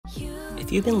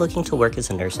If you've been looking to work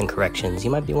as a nurse in corrections, you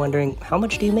might be wondering, how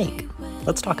much do you make?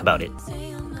 Let's talk about it.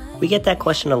 We get that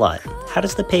question a lot. How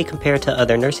does the pay compare to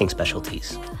other nursing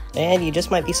specialties? And you just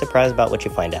might be surprised about what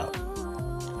you find out.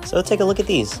 So let's take a look at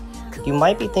these. You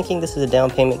might be thinking this is a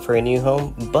down payment for a new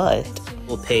home, but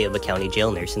the pay of a county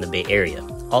jail nurse in the Bay Area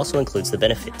also includes the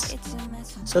benefits.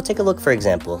 So take a look, for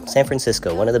example, San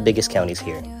Francisco, one of the biggest counties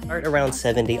here, start around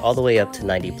 70 all the way up to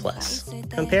 90 plus.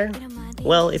 Compare?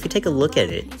 Well, if you take a look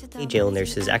at it, jail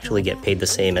nurses actually get paid the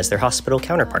same as their hospital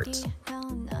counterparts.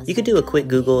 You could do a quick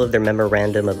Google of their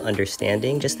memorandum of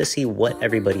understanding just to see what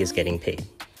everybody is getting paid.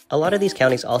 A lot of these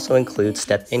counties also include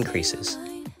step increases,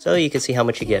 so you can see how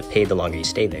much you get paid the longer you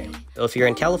stay there. So if you're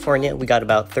in California, we got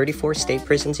about 34 state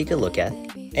prisons you could look at,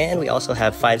 and we also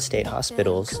have 5 state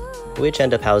hospitals, which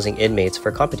end up housing inmates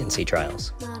for competency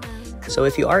trials. So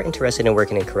if you are interested in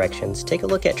working in corrections, take a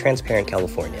look at Transparent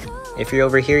California. If you're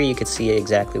over here, you could see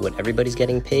exactly what everybody's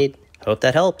getting paid. Hope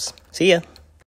that helps. See ya!